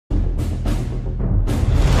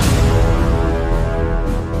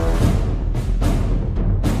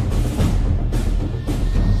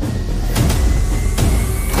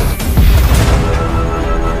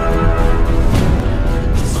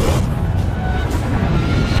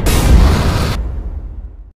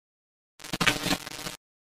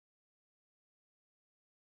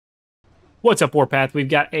What's up, Warpath? We've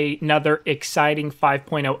got another exciting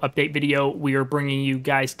 5.0 update video we are bringing you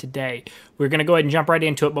guys today. We're going to go ahead and jump right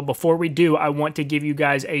into it, but before we do, I want to give you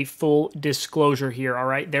guys a full disclosure here, all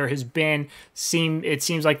right? There has been, it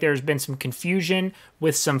seems like there's been some confusion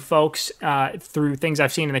with some folks through things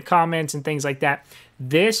I've seen in the comments and things like that.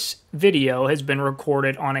 This video has been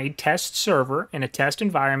recorded on a test server in a test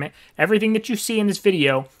environment. Everything that you see in this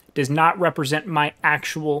video does not represent my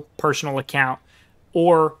actual personal account,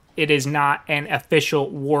 or it is not an official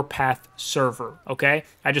Warpath server, okay?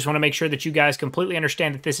 I just want to make sure that you guys completely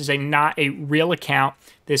understand that this is not a real account.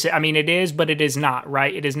 I mean, it is, but it is not,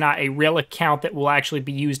 right? It is not a real account that will actually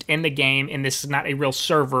be used in the game, and this is not a real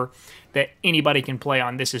server that anybody can play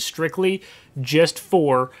on. This is strictly just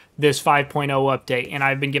for this 5.0 update, and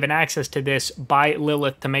I've been given access to this by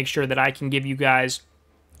Lilith to make sure that I can give you guys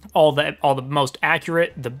all the most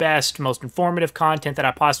accurate, the best, most informative content that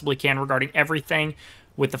I possibly can regarding everything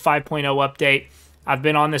with the 5.0 update. I've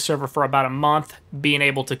been on this server for about a month, being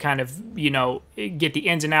able to kind of, get the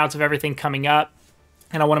ins and outs of everything coming up.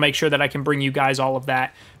 And I want to make sure that I can bring you guys all of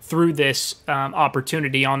that through this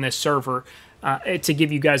opportunity on this server to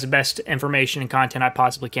give you guys the best information and content I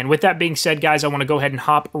possibly can. With that being said, guys, I want to go ahead and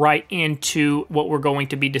hop right into what we're going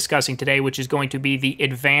to be discussing today, which is going to be the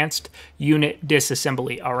Advanced Unit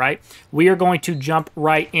Disassembly, all right? We are going to jump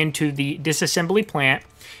right into the disassembly plant.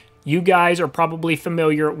 You guys are probably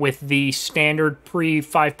familiar with the standard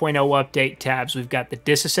pre-5.0 update tabs. We've got the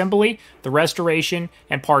disassembly, the restoration,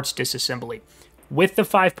 and parts disassembly. With the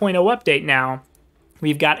 5.0 update now,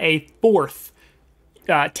 we've got a fourth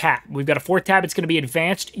tab. We've got a fourth tab. It's going to be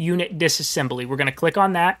Advanced Unit Disassembly. We're going to click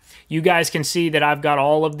on that. You guys can see that I've got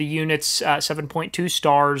all of the units, 7.2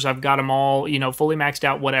 stars. I've got them all, fully maxed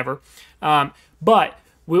out, whatever. But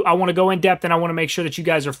I want to go in depth, and I want to make sure that you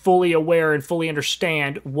guys are fully aware and fully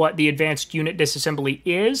understand what the Advanced Unit Disassembly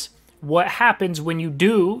is, what happens when you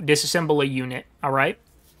do disassemble a unit, all right,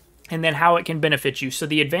 and then how it can benefit you. So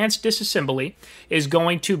the Advanced Disassembly is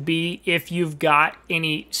going to be if you've got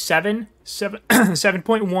any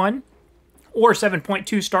 7.1 or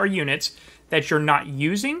 7.2 star units that you're not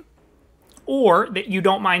using, or that you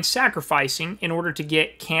don't mind sacrificing in order to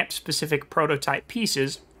get camp-specific prototype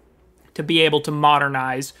pieces to be able to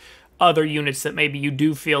modernize other units that maybe you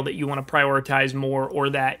do feel that you want to prioritize more, or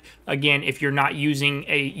that, again, if you're not using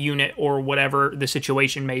a unit or whatever the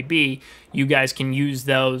situation may be, you guys can use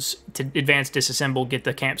those to advance disassemble, get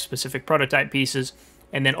the camp-specific prototype pieces,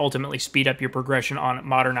 and then ultimately speed up your progression on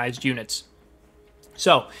modernized units.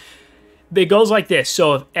 So it goes like this.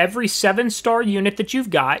 So if every 7-star unit that you've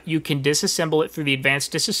got, you can disassemble it through the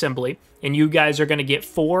Advanced Disassembly, and you guys are going to get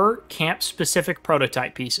 4 camp-specific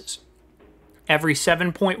prototype pieces. Every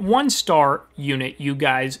 7.1 star unit you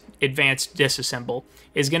guys advanced disassemble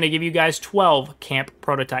is going to give you guys 12 camp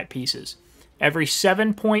prototype pieces. Every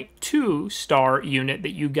 7.2 star unit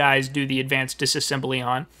that you guys do the advanced disassembly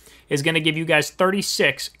on is going to give you guys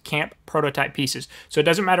 36 camp prototype pieces. So it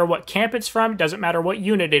doesn't matter what camp it's from, it doesn't matter what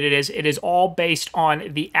unit it is all based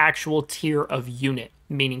on the actual tier of unit,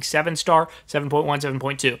 meaning 7-star, 7.1,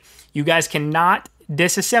 7.2. You guys cannot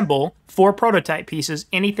disassemble 4 prototype pieces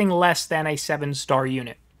anything less than a 7-star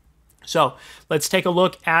unit. So let's take a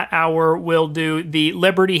look at we'll do the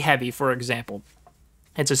Liberty Heavy, for example.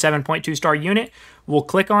 It's a 7.2 star unit. We'll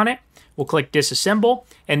click on it. We'll click disassemble.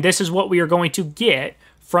 And this is what we are going to get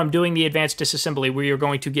from doing the advanced disassembly. We are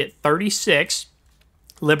going to get 36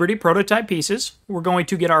 Liberty prototype pieces. We're going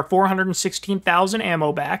to get our 416,000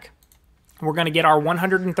 ammo back. We're going to get our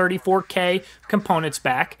 134K components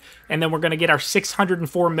back, and then we're going to get our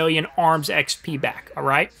 604 million arms XP back, all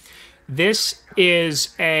right? This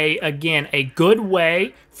is, again, a good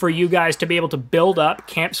way for you guys to be able to build up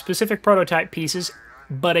camp-specific prototype pieces,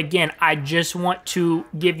 but again, I just want to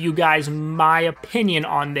give you guys my opinion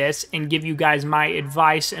on this and give you guys my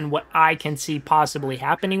advice and what I can see possibly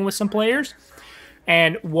happening with some players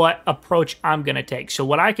and what approach I'm going to take. So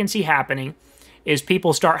what I can see happening is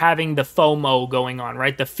people start having the FOMO going on,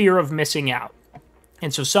 right? The fear of missing out.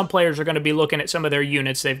 And so some players are going to be looking at some of their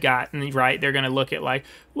units they've got, and right, they're going to look at like,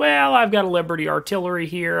 well, I've got a Liberty Artillery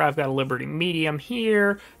here, I've got a Liberty Medium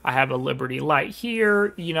here, I have a Liberty Light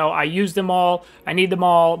here, I use them all, I need them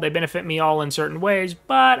all, they benefit me all in certain ways,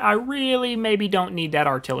 but I really maybe don't need that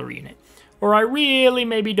artillery unit. Or I really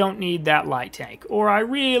maybe don't need that light tank. Or I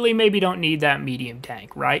really maybe don't need that medium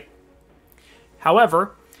tank, right?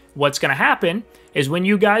 However, what's going to happen is when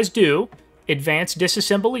you guys do advanced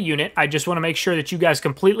disassemble a unit, I just want to make sure that you guys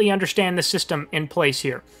completely understand the system in place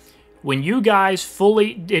here. when you guys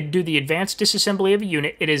fully do the advanced disassembly of a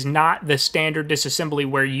unit, it is not the standard disassembly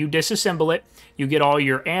where you disassemble it, you get all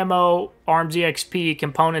your ammo, arms EXP,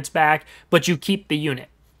 components back, but you keep the unit.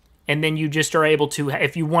 And then you just are able to,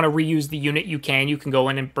 if you want to reuse the unit, you can. You can go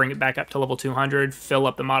in and bring it back up to level 200, fill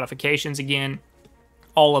up the modifications again,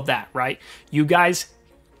 all of that, right? You guys,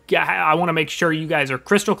 I want to make sure you guys are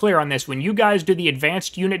crystal clear on this. When you guys do the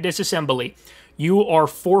advanced unit disassembly, you are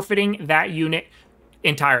forfeiting that unit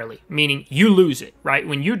entirely, meaning you lose it, right?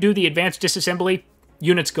 When you do the advanced disassembly,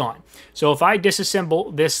 unit's gone. So if I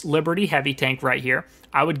disassemble this Liberty heavy tank right here,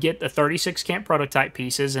 I would get the 36 camp prototype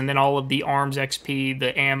pieces and then all of the arms XP,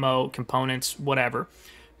 the ammo, components, whatever.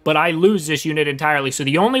 But I lose this unit entirely. So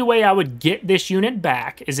the only way I would get this unit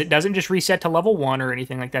back is it doesn't just reset to level 1 or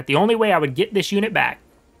anything like that. The only way I would get this unit back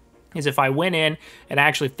is if I went in and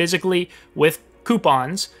actually physically, with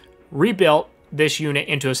coupons, rebuilt this unit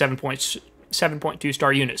into a 7.2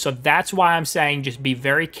 star unit. So that's why I'm saying just be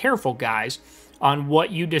very careful, guys, on what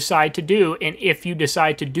you decide to do, and if you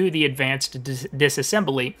decide to do the advanced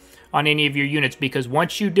disassembly on any of your units, because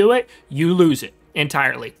once you do it, you lose it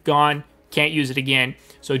entirely. Gone, can't use it again.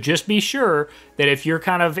 So just be sure that if you're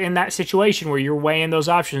kind of in that situation where you're weighing those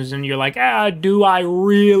options and you're like, do I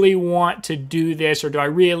really want to do this, or do I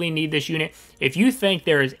really need this unit? If you think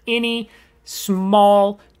there is any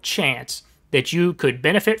small chance that you could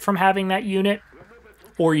benefit from having that unit,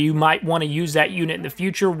 or you might want to use that unit in the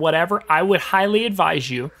future, whatever, I would highly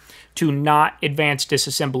advise you to not advance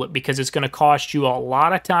disassemble it, because it's going to cost you a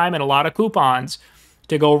lot of time and a lot of coupons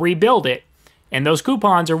to go rebuild it. And those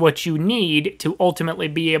coupons are what you need to ultimately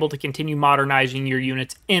be able to continue modernizing your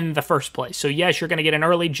units in the first place. So yes, you're going to get an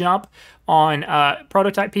early jump on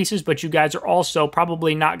prototype pieces, but you guys are also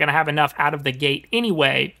probably not going to have enough out of the gate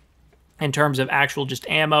anyway in terms of actual just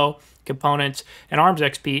ammo, components, and arms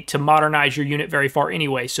XP to modernize your unit very far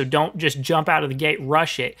anyway. So don't just jump out of the gate,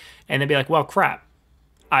 rush it, and then be like, well, crap,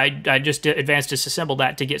 I just advanced disassembled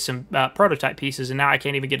that to get some prototype pieces, and now I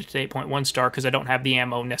can't even get it to 8.1 star because I don't have the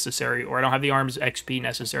ammo necessary, or I don't have the arms XP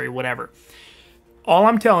necessary, whatever. All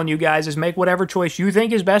I'm telling you guys is make whatever choice you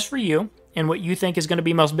think is best for you and what you think is going to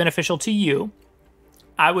be most beneficial to you.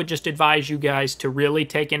 I would just advise you guys to really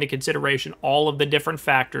take into consideration all of the different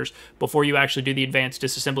factors before you actually do the advanced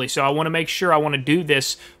disassembly. So I want to make sure I want to do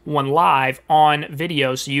this one live on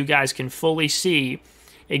video so you guys can fully see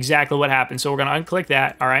exactly what happens. So we're going to unclick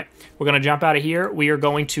that. All right. We're going to jump out of here. We are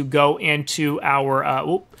going to go into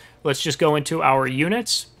our, let's just go into our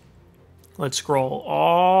units. Let's scroll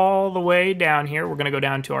all the way down here. We're going to go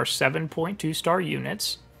down to our 7.2 star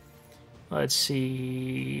units. Let's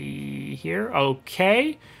see here.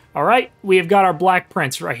 Okay. All right. We have got our Black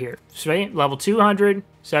Prince right here. Sweet. Level 200,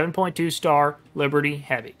 7.2 star, Liberty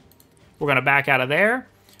Heavy. We're going to back out of there.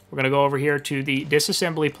 We're going to go over here to the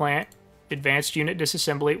disassembly plant, advanced unit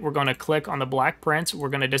disassembly. We're going to click on the Black Prince. We're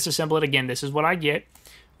going to disassemble it again. This is what I get.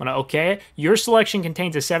 I'm going to okay it. Your selection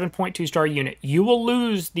contains a 7.2 star unit. You will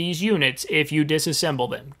lose these units if you disassemble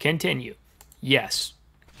them. Continue. Yes.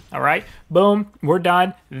 All right, boom, we're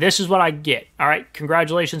done. This is what I get. All right,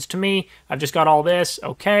 congratulations to me. I've just got all this.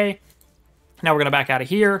 Okay. Now we're going to back out of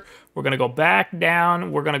here. We're going to go back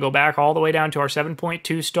down. We're going to go back all the way down to our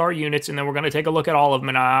 7.2 star units, and then we're going to take a look at all of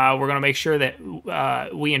them, and we're going to make sure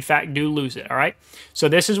that we, in fact, do lose it. All right, so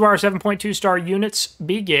this is where our 7.2 star units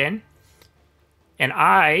begin, and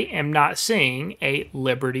I am not seeing a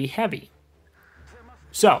Liberty Heavy.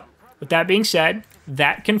 So, with that being said,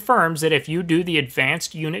 that confirms that if you do the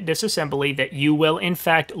advanced unit disassembly, that you will, in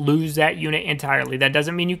fact, lose that unit entirely. That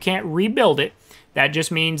doesn't mean you can't rebuild it. That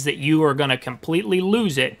just means that you are going to completely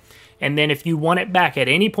lose it. And then if you want it back at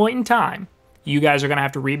any point in time, you guys are going to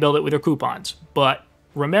have to rebuild it with your coupons. But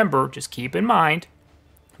remember, just keep in mind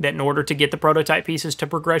that in order to get the prototype pieces to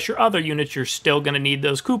progress your other units, you're still going to need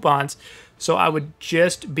those coupons. So I would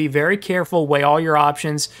just be very careful, weigh all your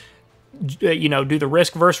options, you know, do the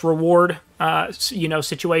risk versus reward, you know,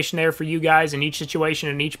 situation there for you guys, and each situation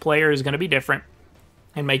and each player is going to be different,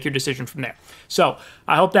 and make your decision from there. So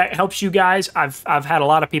I hope that helps you guys. I've had a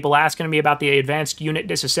lot of people asking me about the advanced unit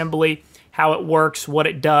disassembly, how it works, what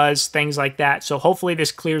it does, things like that. So hopefully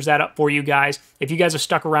this clears that up for you guys. If you guys have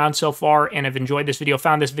stuck around so far and have enjoyed this video,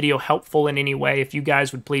 found this video helpful in any way, if you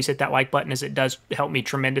guys would please hit that like button, as it does help me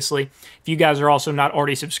tremendously. If you guys are also not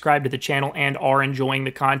already subscribed to the channel and are enjoying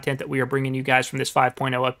the content that we are bringing you guys from this 5.0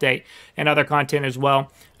 update and other content as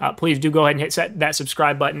well, please do go ahead and hit that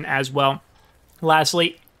subscribe button as well.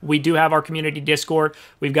 Lastly, We do have our community Discord.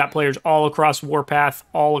 We've got players all across Warpath,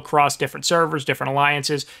 all across different servers, different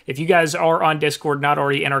alliances. If you guys are on Discord, not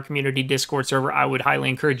already in our community Discord server, I would highly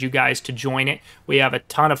encourage you guys to join it. We have a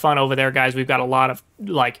ton of fun over there, guys. We've got a lot of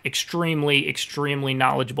like extremely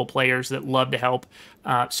knowledgeable players that love to help.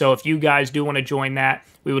 So if you guys do want to join that,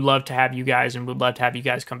 we would love to have you guys, and we'd love to have you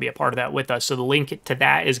guys come be a part of that with us. So the link to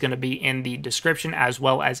that is going to be in the description as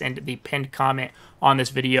well as in the pinned comment on this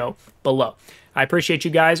video below. I appreciate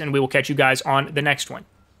you guys, and we will catch you guys on the next one.